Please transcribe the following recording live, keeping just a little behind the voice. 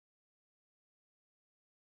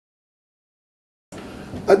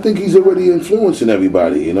I think he's already influencing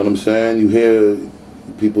everybody. You know what I'm saying? You hear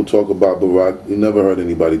people talk about Barack. You never heard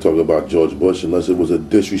anybody talk about George Bush unless it was a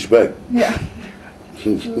disrespect. Yeah.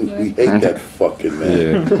 We hate that fucking man.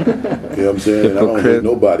 Yeah. You know what I'm saying? And I don't hate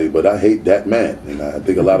nobody, but I hate that man. And I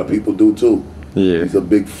think a lot of people do too. Yeah. He's a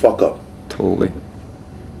big fuck up. Totally.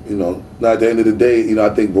 You know, now at the end of the day, you know,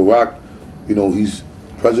 I think Barack, you know, he's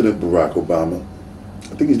President Barack Obama.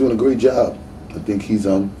 I think he's doing a great job. I think he's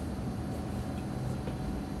you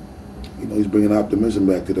know, he's bringing optimism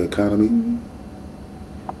back to the economy. Mm-hmm.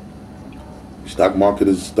 Stock market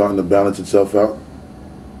is starting to balance itself out.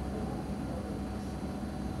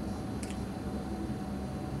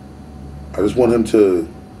 I just want him to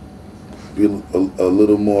be a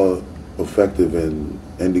little more effective in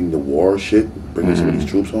ending the war shit, bringing some of these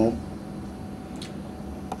troops home.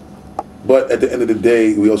 But at the end of the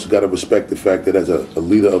day, we also got to respect the fact that as a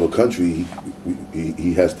leader of a country,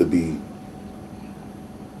 he has to be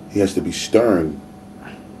stern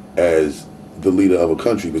as the leader of a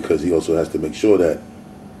country, because he also has to make sure that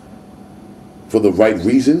for the right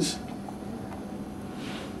reasons,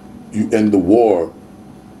 you end the war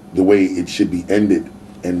the way it should be ended,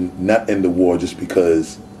 and not end the war just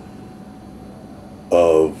because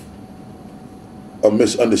of a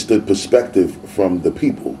misunderstood perspective from the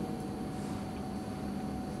people.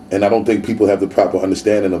 And I don't think people have the proper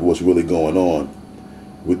understanding of what's really going on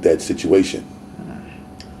with that situation.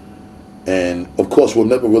 And of course, we'll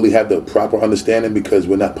never really have the proper understanding because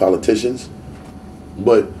we're not politicians.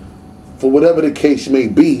 But for whatever the case may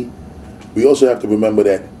be, we also have to remember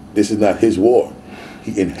that this is not his war.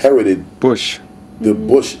 He inherited the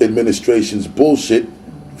Bush administration's bullshit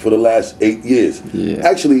for the last 8 years. Yeah.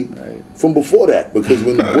 Actually, from before that, because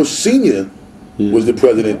when Bush Sr. was the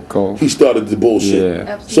president, he started the bullshit.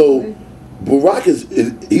 Yeah. So Barack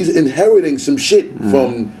he's inheriting some shit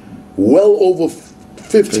from well over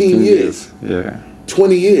 15 years. Yeah.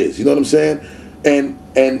 20 years, you know what I'm saying?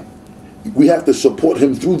 And we have to support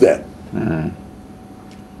him through that. You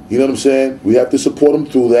know what I'm saying? We have to support him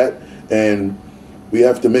through that, and we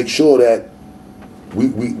have to make sure that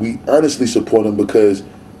we earnestly support him, because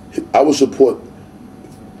our support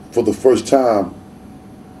for the first time,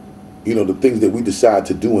 you know, the things that we decide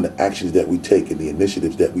to do and the actions that we take and the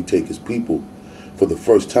initiatives that we take as people for the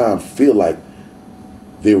first time feel like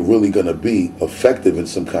they're really going to be effective in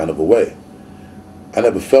some kind of a way. I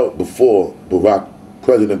never felt before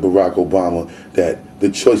President Barack Obama that the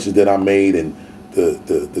choices that I made and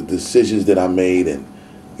the decisions that I made and,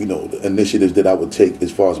 you know, the initiatives that I would take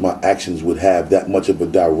as far as my actions would have that much of a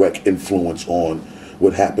direct influence on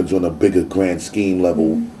what happens on a bigger grand scheme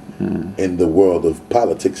level in the world of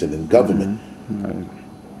politics and in government.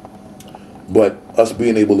 But us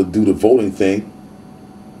being able to do the voting thing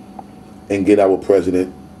and get our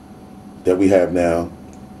president that we have now,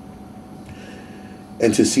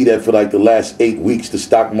 and to see that for like the last 8 weeks the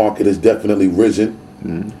stock market has definitely risen,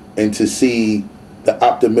 and to see the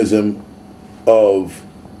optimism of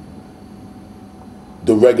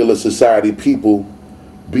the regular society people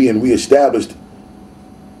being reestablished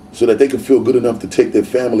so that they can feel good enough to take their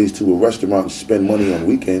families to a restaurant and spend money on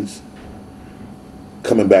weekends,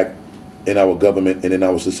 coming back in our government and in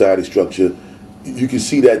our society structure. You can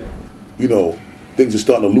see that, you know, things are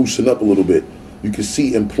starting to loosen up a little bit. You can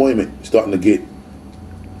see employment starting to get,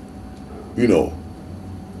 you know,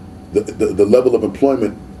 the level of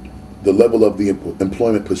employment, the level of the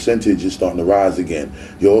employment percentage is starting to rise again.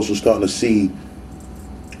 You're also starting to see,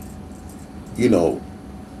 you know,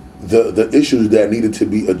 the issues that needed to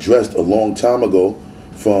be addressed a long time ago,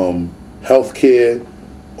 from healthcare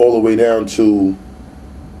all the way down to,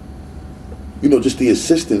 you know, just the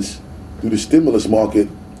assistance through the stimulus market,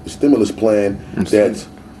 the stimulus plan that's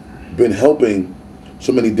been helping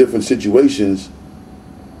so many different situations.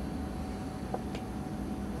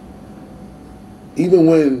 Even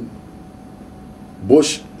when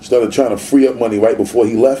Bush started trying to free up money right before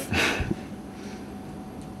he left,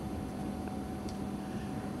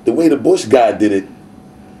 the way the Bush guy did it,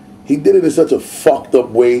 he did it in such a fucked up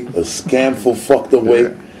way, a scamful fucked up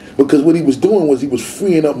way, because what he was doing was he was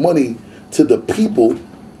freeing up money to the people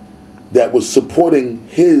that was supporting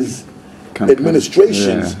his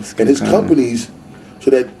administrations and his companies, so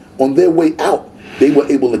that on their way out, they were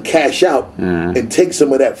able to cash out and take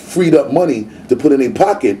some of that freed up money to put in their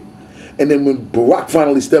pocket. And then when Barack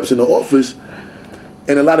finally steps into office,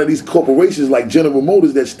 and a lot of these corporations like General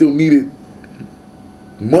Motors that still needed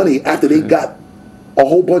money after they got a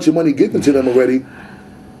whole bunch of money given to them already,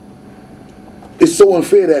 it's so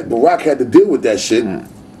unfair that Barack had to deal with that shit.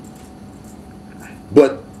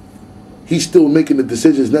 But he's still making the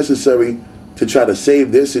decisions necessary to try to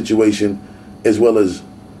save their situation, as well as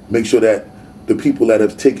make sure that the people that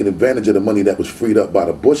have taken advantage of the money that was freed up by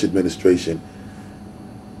the Bush administration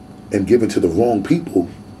and given to the wrong people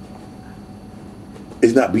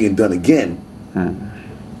is not being done again,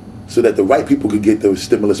 so that the right people could get the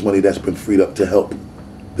stimulus money that's been freed up to help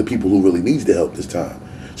the people who really needs the help this time.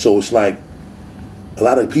 So it's like a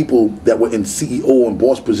lot of people that were in CEO and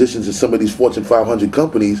boss positions in some of these Fortune 500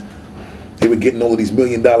 companies, they were getting all of these $1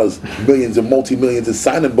 million, millions and multi-millions in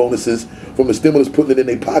signing bonuses from the stimulus, putting it in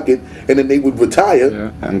their pocket, and then they would retire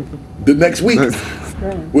the next week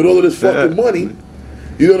with all of this fucking money.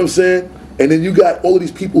 You know what I'm saying? And then you got all of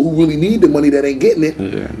these people who really need the money that ain't getting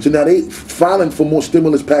it. So now they filing for more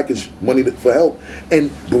stimulus package money for help, and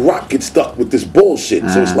Barack gets stuck with this bullshit.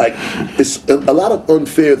 So it's like, it's a lot of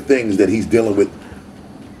unfair things that he's dealing with,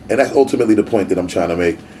 and that's ultimately the point that I'm trying to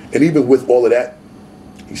make. And even with all of that,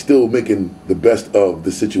 he's still making the best of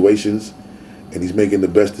the situations, and he's making the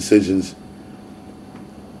best decisions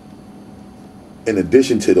in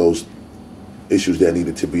addition to those issues that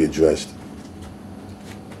needed to be addressed,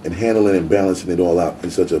 and handling and balancing it all out in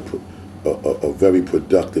such a very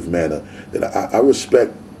productive manner that I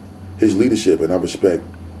respect his leadership, and I respect,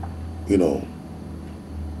 you know,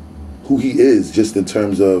 who he is, just in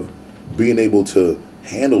terms of being able to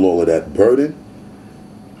handle all of that burden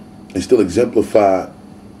and still exemplify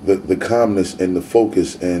the calmness and the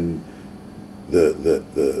focus and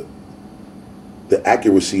the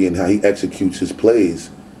accuracy in how he executes his plays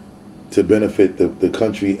to benefit the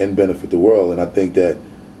country and benefit the world. And I think that,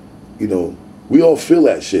 you know, we all feel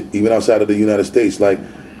that shit, even outside of the United States. Like,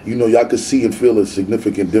 you know, y'all could see and feel a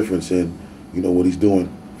significant difference in, you know, what he's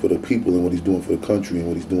doing for the people and what he's doing for the country and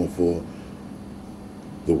what he's doing for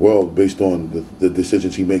the world, based on the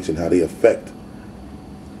decisions he makes and how they affect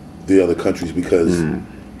the other countries, because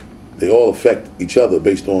they all affect each other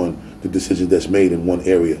based on the decisions that's made in one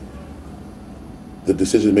area. The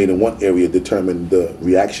decisions made in one area determine the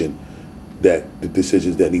reaction that the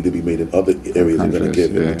decisions that need to be made in other areas are going to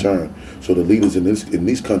give in return. So the leaders in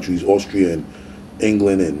these countries, Austria and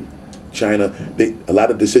England and China, a lot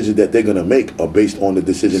of decisions that they're going to make are based on the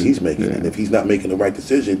decision he's making. And if he's not making the right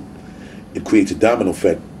decision, it creates a domino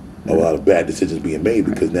effect of a lot of bad decisions being made,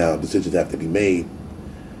 because now decisions have to be made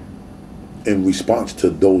in response to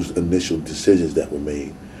those initial decisions that were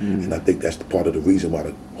made. And I think that's the part of the reason why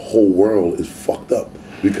the whole world is fucked up,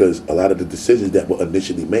 because a lot of the decisions that were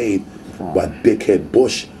initially made by dickhead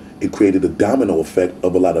Bush, it created a domino effect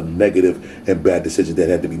of a lot of negative and bad decisions that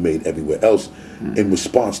had to be made everywhere else in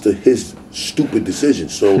response to his stupid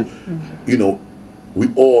decisions. So, you know,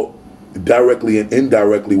 we all directly and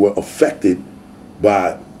indirectly were affected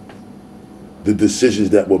by the decisions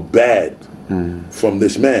that were bad from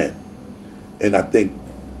this man. And I think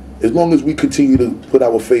as long as we continue to put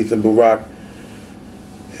our faith in Barack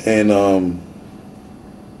and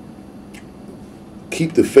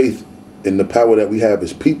keep the faith in the power that we have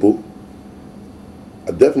as people,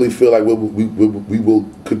 I definitely feel like we will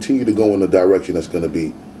continue to go in a direction that's going to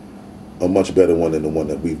be a much better one than the one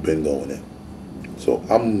that we've been going in. So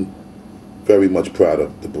I'm very much proud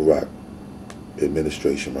of the Barack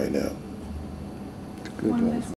administration right now. Good.